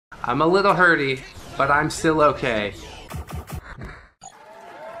I'm a little hurty, but I'm still okay.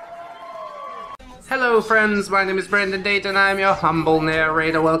 Hello friends, my name is Brandon Dayton, I'm your humble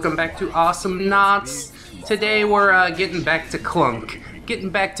narrator. Welcome back to Awesomenauts. Today we're getting back to Clunk. Getting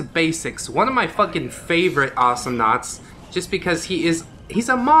back to basics. One of my fucking favorite Awesomenauts, just because he's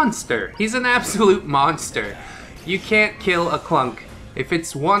a monster. He's an absolute monster. You can't kill a Clunk. If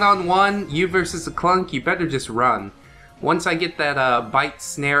it's one-on-one, you versus a Clunk, you better just run. Once I get that bite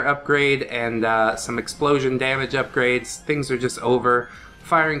snare upgrade and some explosion damage upgrades, things are just over.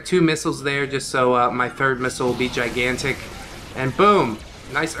 Firing 2 missiles there just so my 3rd missile will be gigantic. And boom!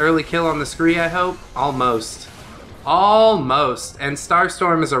 Nice early kill on the scree, I hope? Almost. Almost. And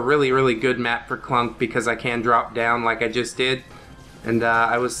Starstorm is a really, really good map for Clunk because I can drop down like I just did. And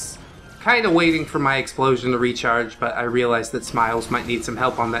I was kind of waiting for my explosion to recharge, but I realized that Smiles might need some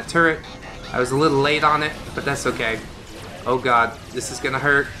help on that turret. I was a little late on it, but that's okay. Oh god, this is gonna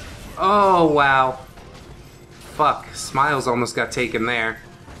hurt. Oh wow. Fuck, Smiles almost got taken there.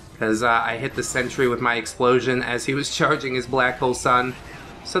 Because I hit the sentry with my explosion as he was charging his black hole sun.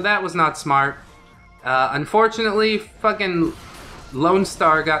 So that was not smart. Unfortunately, fucking Lone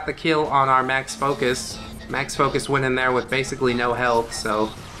Star got the kill on our Max Focus. Max Focus went in there with basically no health, so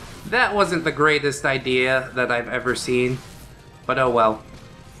that wasn't the greatest idea that I've ever seen. But oh well.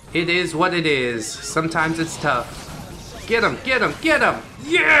 It is what it is. Sometimes it's tough. Get him, get him, get him!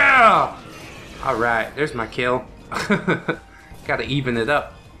 Yeah! Alright, there's my kill. Gotta even it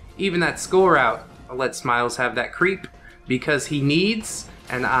up. Even that score out. I'll let Smiles have that creep because he needs,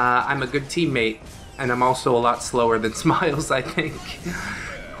 and I'm a good teammate. And I'm also a lot slower than Smiles, I think.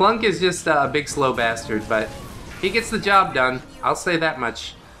 Clunk is just a big slow bastard, but he gets the job done. I'll say that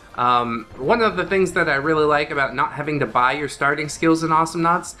much. One of the things that I really like about not having to buy your starting skills in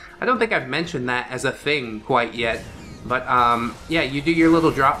Awesomenauts, I don't think I've mentioned that as a thing quite yet. But yeah, you do your little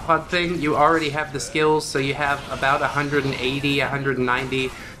drop pod thing, you already have the skills, so you have about 180,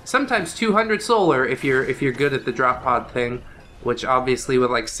 190, sometimes 200 solar if you're good at the drop pod thing, which obviously with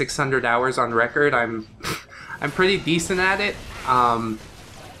like 600 hours on record, I'm pretty decent at it.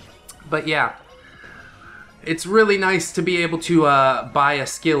 But yeah, it's really nice to be able to buy a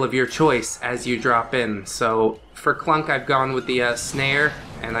skill of your choice as you drop in. So for Clunk, I've gone with the snare,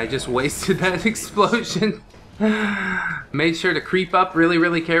 and I just wasted that explosion. Made sure to creep up really,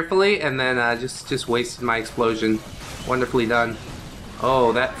 really carefully, and then just wasted my explosion. Wonderfully done.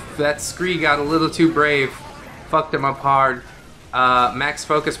 Oh, that scree got a little too brave. Fucked him up hard. Max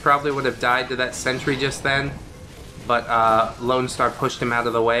Focus probably would have died to that sentry just then, but Lone Star pushed him out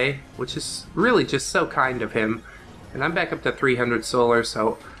of the way, which is really just so kind of him. And I'm back up to 300 solar,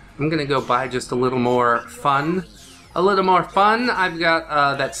 so I'm gonna go buy just a little more fun. A little more fun. I've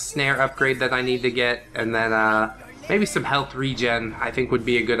got that snare upgrade that I need to get, and then maybe some health regen I think would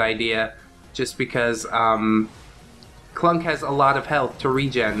be a good idea, just because Clunk has a lot of health to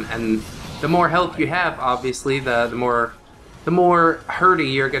regen, and the more health you have, obviously, the more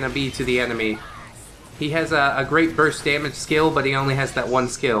hurty you're gonna be to the enemy. He has a great burst damage skill, but he only has that one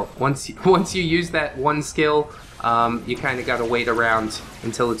skill. Once you use that one skill, you kind of gotta wait around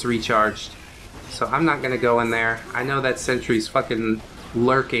until it's recharged. So I'm not gonna go in there. I know that sentry's fucking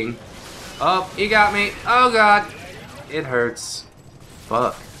lurking. Oh, he got me. Oh god. It hurts.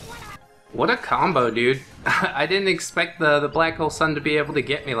 Fuck. What a combo, dude. I didn't expect the black hole sun to be able to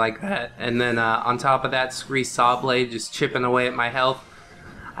get me like that. And then on top of that, Scree Sawblade just chipping away at my health.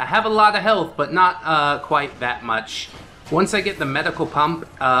 I have a lot of health, but not quite that much. Once I get the medical pump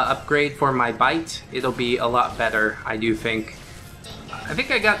upgrade for my bite, it'll be a lot better, I do think. I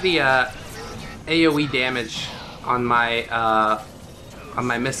think I got the AoE damage on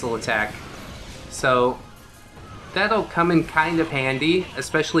my missile attack, so that'll come in kind of handy,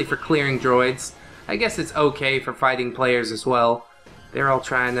 especially for clearing droids. I guess it's okay for fighting players as well. They're all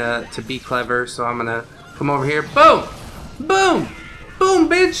trying to be clever, so I'm gonna come over here. Boom! Boom! Boom,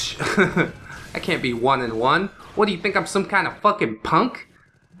 bitch! I can't be 1-1. What do you think, I'm some kind of fucking punk?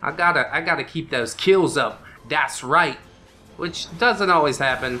 I gotta keep those kills up. That's right. Which doesn't always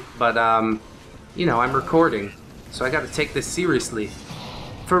happen, but you know, I'm recording, so I gotta take this seriously.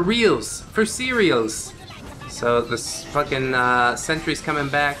 For reals, for serials. So this fucking sentry's coming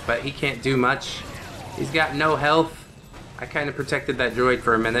back, but he can't do much. He's got no health. I kind of protected that droid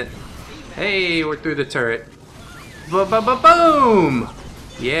for a minute. Hey, we're through the turret. Boom!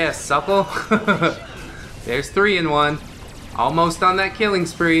 Yeah, suckle. There's 3 in 1. Almost on that killing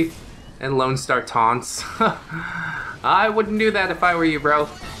spree. And Lone Star taunts. I wouldn't do that if I were you, bro.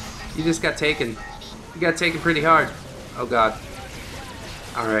 You just got taken. You got taken pretty hard. Oh god.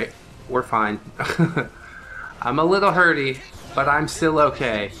 Alright, we're fine. I'm a little hurty, but I'm still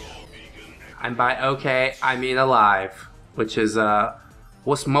okay. And by okay, I mean alive. Which is,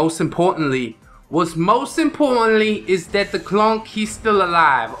 what's most importantly is that the Clunk, he's still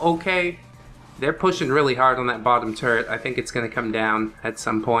alive, okay? They're pushing really hard on that bottom turret. I think it's gonna come down at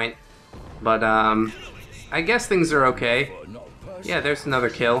some point. But, I guess things are okay. Yeah, there's another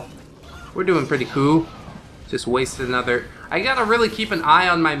kill. We're doing pretty cool. Just wasted another... I gotta really keep an eye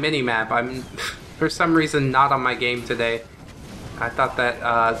on my mini-map. I'm, for some reason, not on my game today. I thought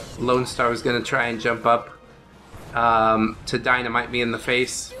that Lone Star was gonna try and jump up to dynamite me in the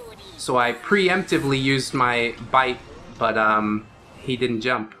face. So I preemptively used my bite, but he didn't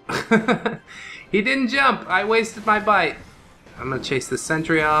jump. He didn't jump! I wasted my bite. I'm gonna chase the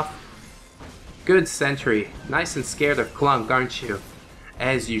sentry off. Good sentry. Nice and scared of Clunk, aren't you?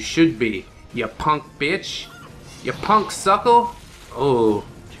 As you should be, you punk bitch. You punk suckle. Oh,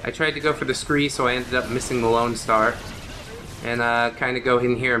 I tried to go for the scree, so I ended up missing the Lone Star. And kind of go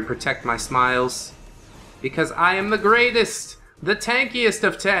in here and protect my smiles. Because I am the greatest, the tankiest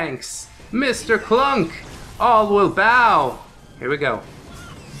of tanks, Mr. Clunk. All will bow. Here we go.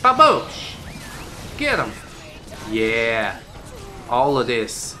 Baboosh. Get him. Yeah. All of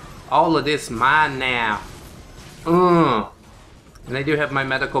this mine now. And I do have my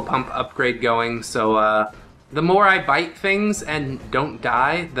medical pump upgrade going, so the more I bite things and don't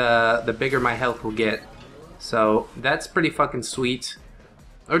die, the bigger my health will get. So that's pretty fucking sweet.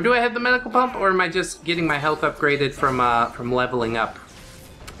 Or do I have the medical pump, or am I just getting my health upgraded from leveling up?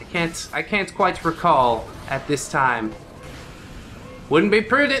 I can't quite recall at this time. Wouldn't be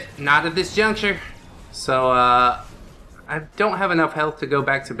prudent, not at this juncture. So I don't have enough health to go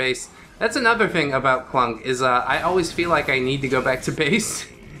back to base. That's another thing about Clunk, is I always feel like I need to go back to base.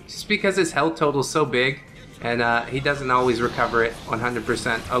 Just because his health total's so big, and he doesn't always recover it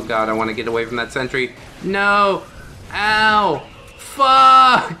 100%. Oh god, I want to get away from that sentry. No! Ow!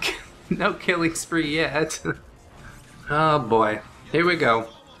 Fuck! No killing spree yet. Oh boy. Here we go.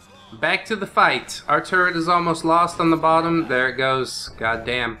 Back to the fight. Our turret is almost lost on the bottom. There it goes. God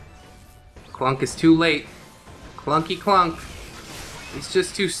damn. Clunk is too late. Clunky Clunk. He's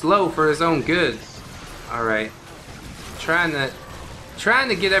just too slow for his own good. Alright. Trying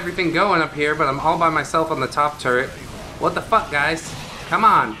to get everything going up here, but I'm all by myself on the top turret. What the fuck, guys? Come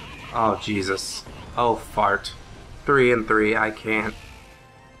on. Oh, Jesus. Oh, fart. 3 and 3. I can't.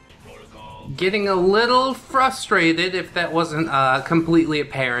 Getting a little frustrated, if that wasn't completely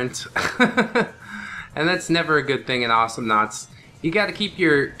apparent. And that's never a good thing in Awesomenauts. You gotta keep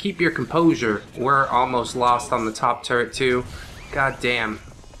your composure. We're almost lost on the top turret too. God damn.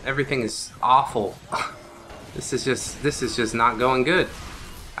 Everything is awful. This is just not going good.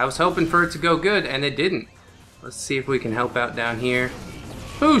 I was hoping for it to go good, and it didn't. Let's see if we can help out down here.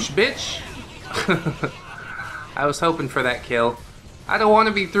 Boosh, bitch! I was hoping for that kill. I don't want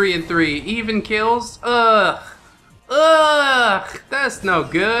to be 3 and 3. Even kills? Ugh! Ugh! That's no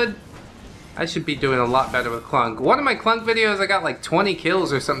good. I should be doing a lot better with Clunk. One of my Clunk videos, I got like 20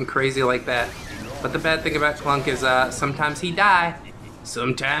 kills or something crazy like that. But the bad thing about Clunk is sometimes he die.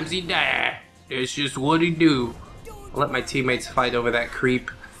 Sometimes he die. It's just what he do. I'll let my teammates fight over that creep.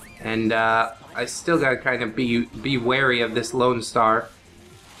 And I still gotta kind of be wary of this Lone Star.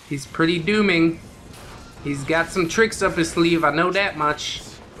 He's pretty dooming. He's got some tricks up his sleeve, I know that much.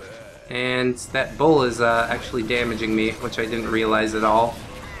 And that bull is actually damaging me, which I didn't realize at all.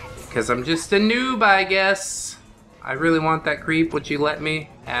 Because I'm just a noob, I guess. I really want that creep, would you let me?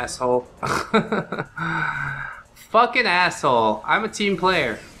 Asshole. Fucking asshole. I'm a team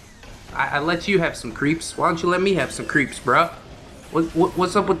player. I let you have some creeps. Why don't you let me have some creeps, bruh?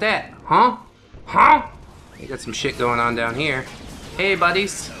 What's up with that? Huh? Huh? You got some shit going on down here. Hey,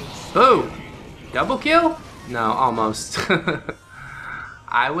 buddies. Boo! Double kill? No, almost.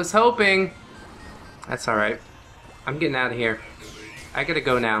 I was hoping. That's alright. I'm getting out of here. I gotta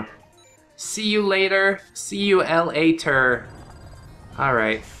go now. See you later. See you later.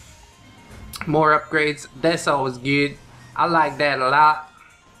 Alright. More upgrades. That's always good. I like that a lot.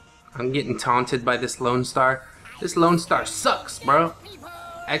 I'm getting taunted by this Lone Star. This Lone Star sucks, bro.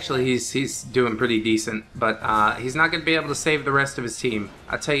 Actually, he's doing pretty decent, but he's not going to be able to save the rest of his team.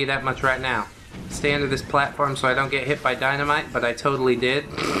 I'll tell you that much right now. Stay under this platform so I don't get hit by dynamite, but I totally did.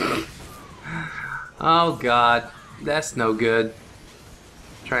 Oh god, that's no good.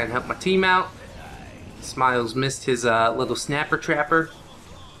 Try and help my team out. Smiles missed his little snapper trapper.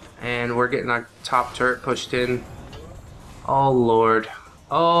 And we're getting our top turret pushed in. Oh lord.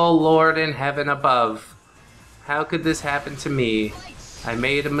 Oh lord in heaven above. How could this happen to me? I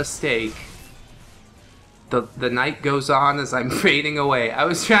made a mistake. The night goes on as I'm fading away. I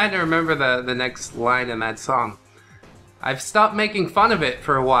was trying to remember the next line in that song. I've stopped making fun of it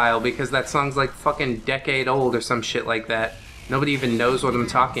for a while because that song's like fucking decade old or some shit like that. Nobody even knows what I'm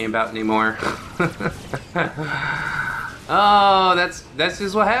talking about anymore. Oh, that's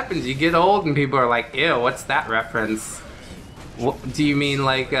just what happens. You get old and people are like, ew, what's that reference? What, do you mean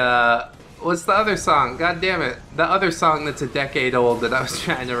like, what's the other song? God damn it. The other song that's a decade old that I was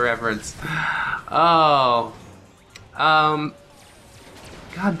trying to reference. Oh. God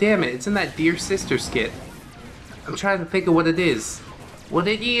damn it. It's in that Dear Sister skit. I'm trying to think of what it is. What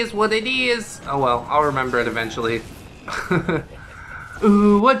it is. Oh well, I'll remember it eventually.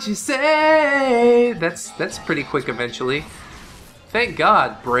 Ooh, what'd you say? That's pretty quick eventually. Thank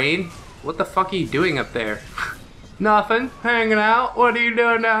God, brain. What the fuck are you doing up there? Nothing. Hanging out. What are you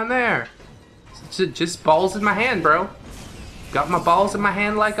doing down there? Just balls in my hand, bro. Got my balls in my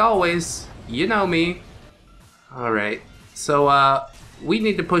hand like always. You know me. Alright. So, we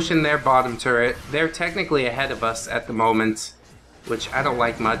need to push in their bottom turret. They're technically ahead of us at the moment, which I don't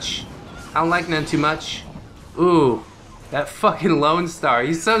like much. I don't like none too much. Ooh, that fucking Lone Star.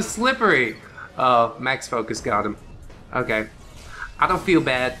 He's so slippery. Oh, max focus got him. Okay. I don't feel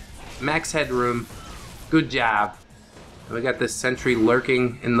bad. Max headroom. Good job. We got this sentry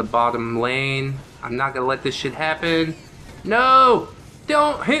lurking in the bottom lane. I'm not gonna let this shit happen. No!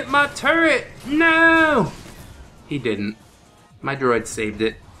 Don't hit my turret! No! He didn't. My droid saved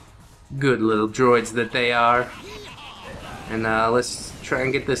it. Good little droids that they are. And let's try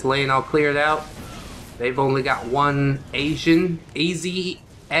and get this lane all cleared out. They've only got one Asian,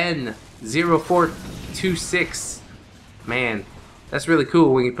 AZN0426. Man, that's really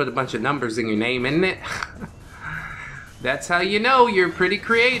cool when you put a bunch of numbers in your name, isn't it? That's how you know you're pretty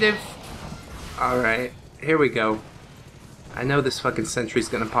creative. Alright, here we go. I know this fucking sentry's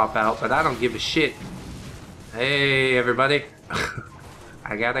gonna pop out, but I don't give a shit. Hey, everybody.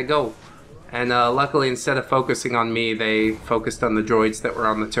 I gotta go. And luckily, instead of focusing on me, they focused on the droids that were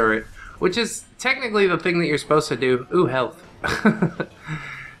on the turret, which is technically the thing that you're supposed to do. Ooh, health.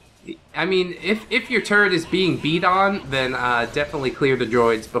 I mean, if your turret is being beat on, then definitely clear the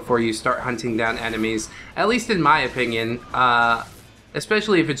droids before you start hunting down enemies. At least in my opinion,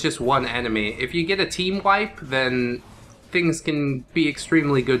 especially if it's just one enemy. If you get a team wipe, then things can be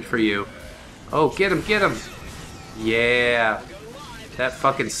extremely good for you. Oh, get him, get him! Yeah, that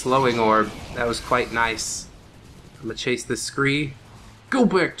fucking slowing orb, that was quite nice. I'm gonna chase this scree. Go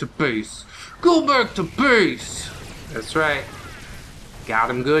back to base! Go back to base! That's right. Got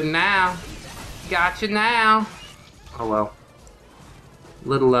him good now. Gotcha now. Oh well.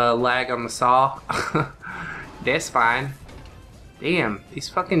 Little lag on the saw. That's fine. Damn, these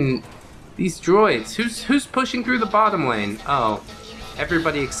droids. Who's pushing through the bottom lane? Oh,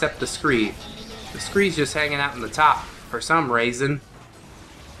 everybody except the scree. The scree's just hanging out in the top for some reason.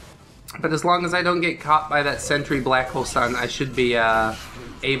 But as long as I don't get caught by that sentry black hole sun, I should be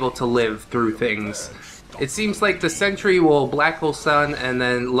able to live through things. It seems like the sentry will black hole sun and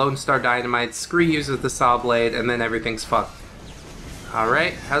then Lone Star dynamite, scree uses the saw blade, and then everything's fucked.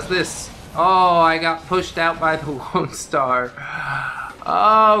 Alright, how's this? Oh, I got pushed out by the Lone Star.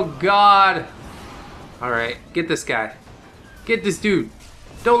 Oh god. Alright, get this guy. Get this dude.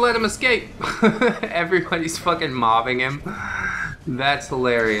 Don't let him escape! Everybody's fucking mobbing him. That's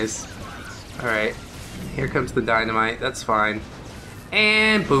hilarious. Alright, here comes the dynamite, that's fine.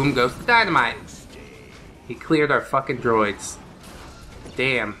 And boom goes the dynamite. He cleared our fucking droids.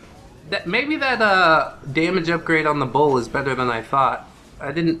 Damn. Maybe that damage upgrade on the bull is better than I thought.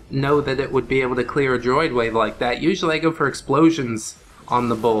 I didn't know that it would be able to clear a droid wave like that. Usually I go for explosions on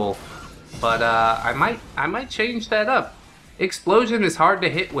the bull. But I might change that up. Explosion is hard to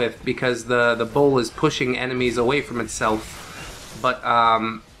hit with because the bull is pushing enemies away from itself. But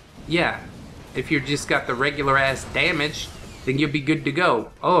yeah, if you just got the regular ass damage, then you'll be good to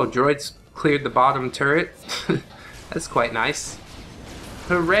go. Oh, droids cleared the bottom turret. That's quite nice.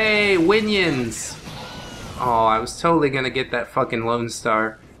 Hooray, Winions! Oh, I was totally gonna get that fucking Lone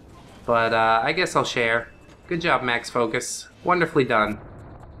Star. But I guess I'll share. Good job, Max Focus. Wonderfully done.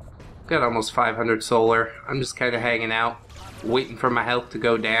 Got almost 500 solar. I'm just kind of hanging out, waiting for my health to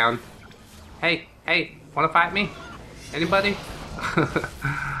go down. Hey, wanna fight me? Anybody?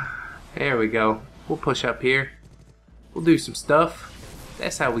 There we go. We'll push up here. We'll do some stuff.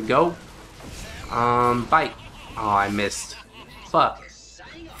 That's how we go. Bite. Oh, I missed. Fuck.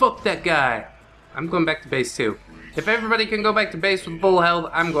 Fuck that guy. I'm going back to base too. If everybody can go back to base with full health,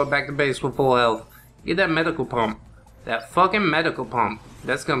 I'm going back to base with full health. Get that medical pump. That fucking medical pump.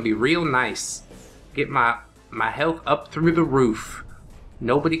 That's gonna be real nice. Get my health up through the roof.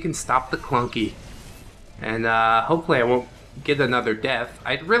 Nobody can stop the clunky. And hopefully I won't get another death.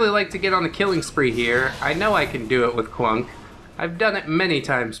 I'd really like to get on a killing spree here. I know I can do it with Clunk. I've done it many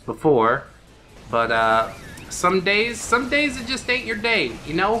times before. But some days it just ain't your day,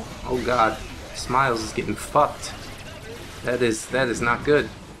 you know? Oh god, Smiles is getting fucked. That is not good.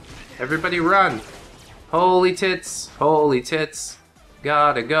 Everybody run. Holy tits, holy tits.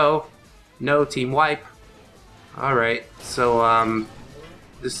 Gotta go. No team wipe. Alright, so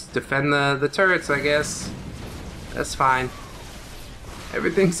just defend the turrets, I guess. That's fine.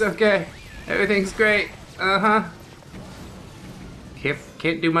 Everything's okay. Everything's great. Uh-huh.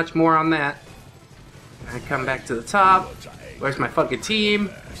 Can't do much more on that. I come back to the top. Where's my fucking team?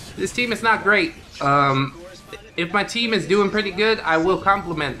 This team is not great. If my team is doing pretty good, I will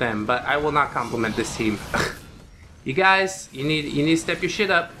compliment them, but I will not compliment this team. You guys, you need to step your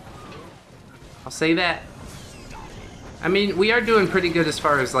shit up. I'll say that. I mean, we are doing pretty good as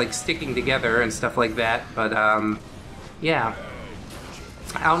far as like sticking together and stuff like that, but yeah.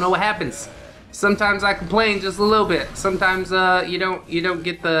 I don't know what happens. Sometimes I complain just a little bit. Sometimes you don't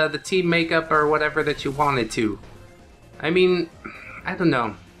get the team makeup or whatever that you wanted to. I mean, I don't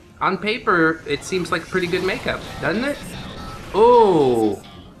know. On paper, it seems like a pretty good makeup, doesn't it? Oh,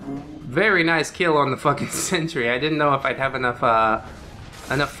 very nice kill on the fucking sentry. I didn't know if I'd have enough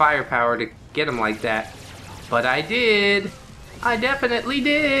firepower to get him like that, but I did. I definitely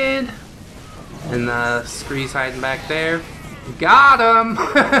did. And Scree's hiding back there. Got him.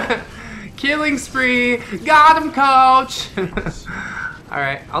 Killing spree! Got him, coach!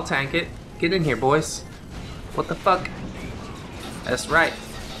 Alright, I'll tank it. Get in here, boys. What the fuck? That's right.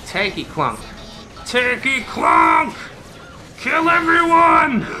 Tanky Clunk. Tanky Clunk! Kill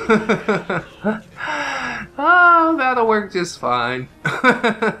everyone! Oh, that'll work just fine.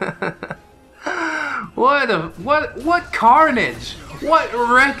 What carnage! What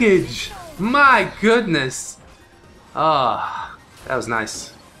wreckage! My goodness! Oh, that was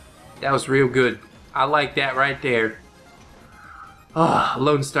nice. That was real good. I like that right there. Oh,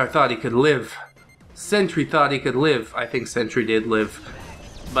 Lone Star thought he could live. Sentry thought he could live. I think Sentry did live.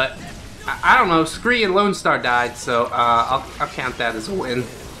 But, I don't know. Scree and Lone Star died, so I'll count that as a win.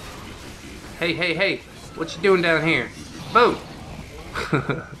 Hey, hey, hey. What you doing down here? Boom.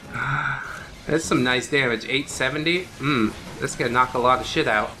 That's some nice damage. 870? That's gonna knock a lot of shit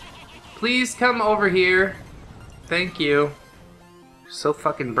out. Please come over here. Thank you. So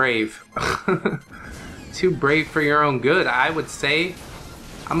fucking brave. Too brave for your own good, I would say.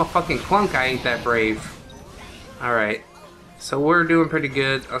 I'm a fucking Clunk, I ain't that brave. Alright. So we're doing pretty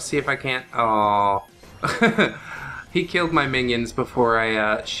good. I'll see if I can't... Oh. He killed my minions before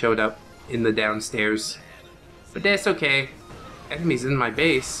I showed up in the downstairs. But that's okay. Enemies in my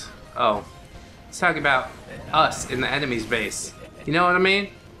base. Oh. Let's talk about us in the enemy's base. You know what I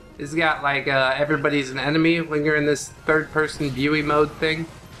mean? It's got like everybody's an enemy when you're in this third-person viewing mode thing.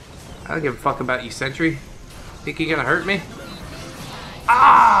 I don't give a fuck about you, Sentry. Think you're gonna hurt me?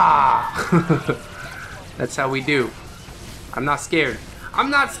 Ah! That's how we do. I'm not scared. I'm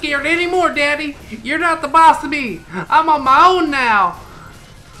not scared anymore, Daddy! You're not the boss of me! I'm on my own now!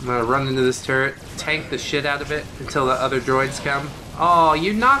 I'm gonna run into this turret, tank the shit out of it until the other droids come. Oh,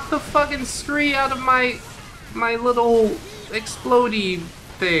 you knocked the fucking Scree out of my little explodey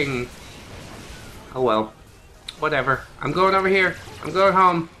thing. Oh well. Whatever. I'm going over here. I'm going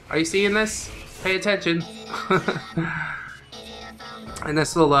home. Are you seeing this? Pay attention. And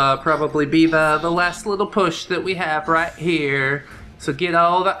this will probably be the last little push that we have right here. So get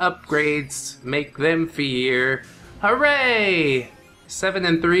all the upgrades. Make them fear. Hooray! 7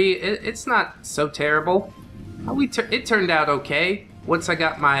 and 3. It's not so terrible. It turned out okay. Once I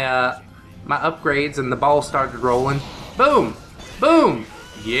got my my upgrades and the ball started rolling. Boom! Boom!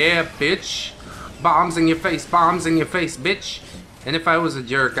 Yeah, bitch. Bombs in your face, bitch. And if I was a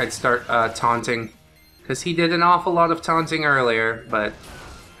jerk, I'd start taunting. Because he did an awful lot of taunting earlier, but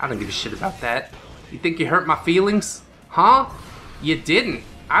I don't give a shit about that. You think you hurt my feelings? Huh? You didn't.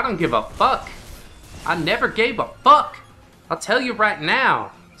 I don't give a fuck. I never gave a fuck. I'll tell you right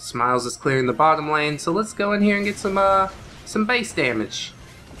now. Smiles is clearing the bottom lane, so let's go in here and get some base damage.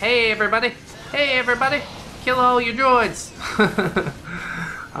 Hey, everybody. Hey, everybody. Kill all your droids.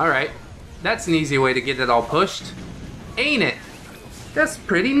 Alright. That's an easy way to get it all pushed. Ain't it? That's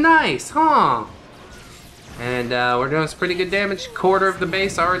pretty nice, huh? And we're doing some pretty good damage. Quarter of the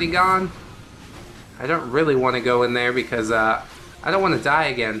base already gone. I don't really want to go in there because I don't want to die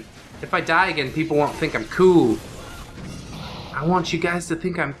again. If I die again, people won't think I'm cool. I want you guys to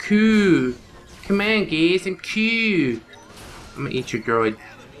think I'm cool. Come on, guys, I'm cool. I'm gonna eat your droid.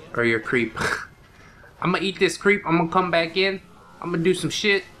 Or your creep. I'm gonna eat this creep. I'm gonna come back in. I'm gonna do some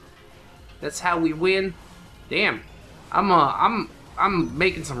shit. That's how we win. Damn. I'm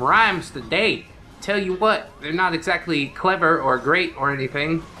making some rhymes today. Tell you what, they're not exactly clever or great or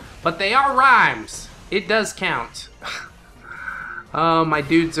anything, but they are rhymes. It does count. Oh, my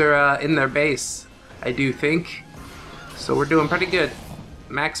dudes are in their base, I do think. So we're doing pretty good.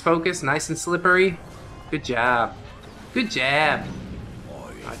 Max focus, nice and slippery. Good job. Good job.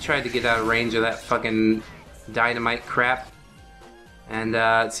 I tried to get out of range of that fucking dynamite crap. And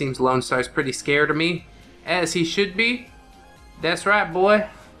it seems Lone Star's pretty scared of me, as he should be. That's right, boy.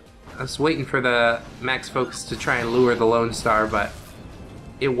 I was waiting for the max focus to try and lure the Lone Star, but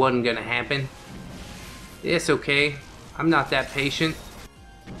it wasn't gonna happen. It's okay. I'm not that patient.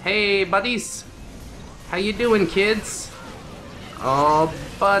 Hey, buddies. How you doing, kids? Oh,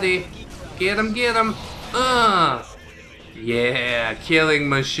 buddy. Get him, get him. Yeah, killing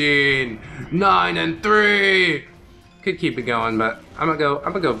machine. 9 and 3. Could keep it going, but I'm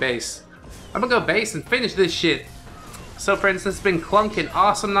gonna go base. I'm gonna go base and finish this shit. So friends, this has been Clunk and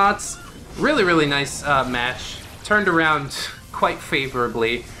Awesomenauts. Really, really nice match. Turned around quite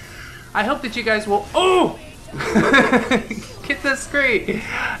favorably. I hope that you guys will... Oh! Get the screen!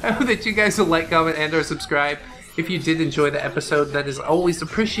 I hope that you guys will like, comment, and or subscribe. If you did enjoy the episode, that is always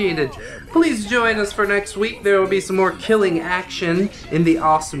appreciated. Please join us for next week. There will be some more killing action in the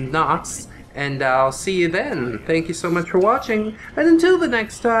Awesomenauts. And I'll see you then. Thank you so much for watching. And until the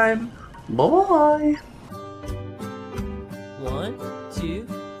next time, bye-bye. 1, 2,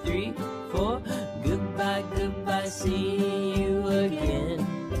 3, 4. Goodbye, goodbye, see you again.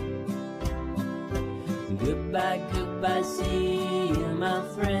 Goodbye, goodbye, see you, my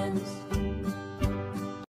friends.